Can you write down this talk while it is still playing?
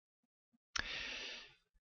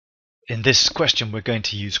In this question, we're going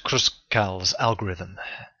to use Kruskal's algorithm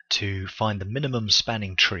to find the minimum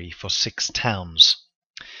spanning tree for 6 towns.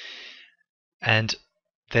 And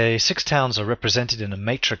the 6 towns are represented in a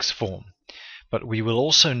matrix form, but we will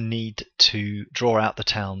also need to draw out the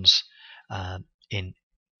towns in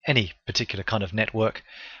any particular kind of network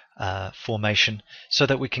formation so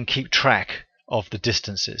that we can keep track of the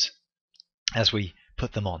distances as we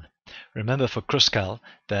put them on. Remember for Kruskal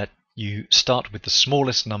that you start with the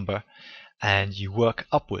smallest number and you work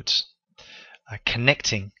upwards,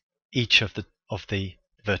 connecting each of the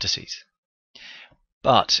vertices.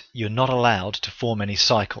 But you're not allowed to form any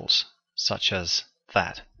cycles such as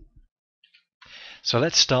that. So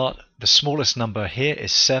let's start. The smallest number here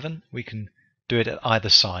is 7. We can do it at either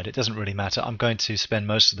side. It doesn't really matter. I'm going to spend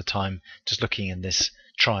most of the time just looking in this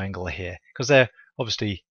triangle here because they're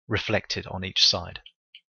obviously reflected on each side.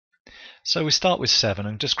 So we start with 7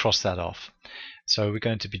 and just cross that off. So we're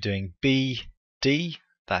going to be doing BD,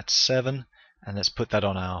 that's 7, and let's put that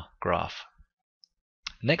on our graph.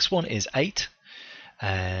 Next one is 8,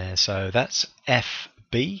 so that's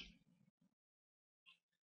FB,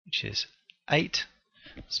 which is 8.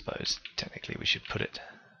 I suppose technically we should put it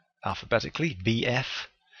alphabetically. BF,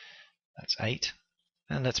 that's 8,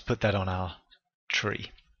 and let's put that on our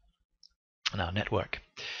tree, on our network.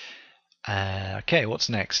 Okay, what's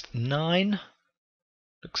next? 9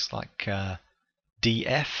 looks like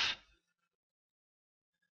DF.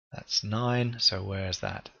 That's 9. So where's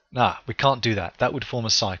that? We can't do that. That would form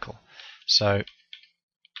a cycle. So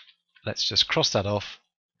let's just cross that off.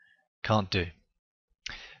 Can't do.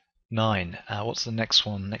 9. What's the next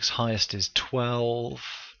one? Next highest is 12.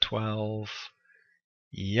 12.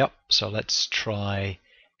 Yep. So let's try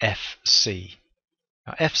FC.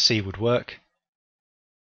 Now FC would work,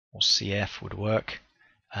 or CF would work,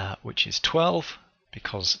 which is 12,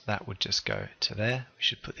 because that would just go to there. We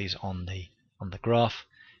should put these on the graph.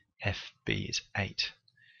 FB is 8,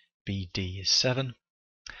 BD is 7.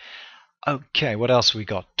 Okay, what else have we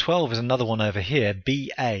got? 12 is another one over here,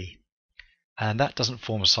 BA, and that doesn't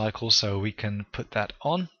form a cycle, so we can put that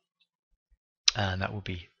on, and that will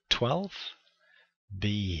be 12,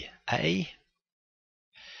 BA.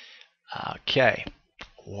 Okay.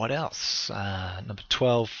 What else? Number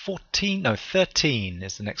 12, 14, no, 13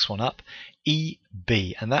 is the next one up.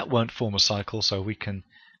 EB, and that won't form a cycle, so we can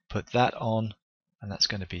put that on, and that's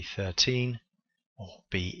going to be 13, or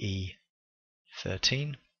BE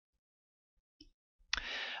 13.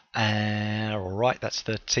 Right, that's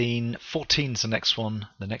 13. 14 is the next one,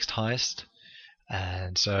 the next highest,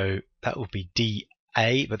 and so that would be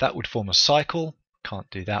DA, but that would form a cycle.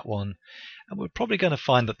 Can't do that one. And we're probably going to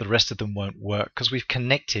find that the rest of them won't work because we've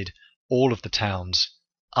connected all of the towns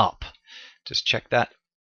up. Just check that.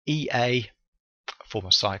 EA, form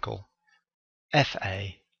a cycle. FA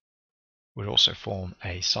would also form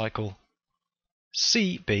a cycle.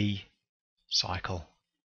 CB, cycle.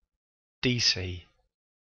 DC,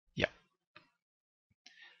 yep.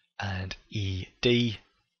 And ED,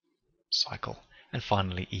 cycle. And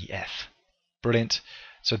finally EF. Brilliant.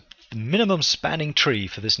 So the minimum spanning tree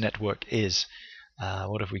for this network is,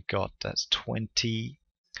 what have we got? That's 20,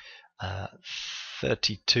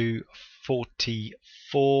 32,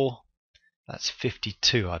 44, that's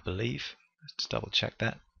 52, I believe. Let's double check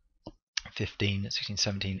that. 15, 16,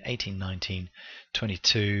 17, 18, 19,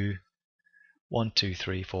 22, 1, 2,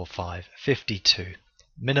 3, 4, 5, 52.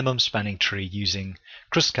 Minimum spanning tree using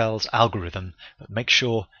Kruskal's algorithm, but make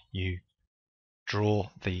sure you draw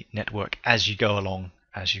the network as you go along,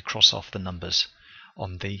 as you cross off the numbers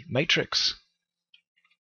on the matrix.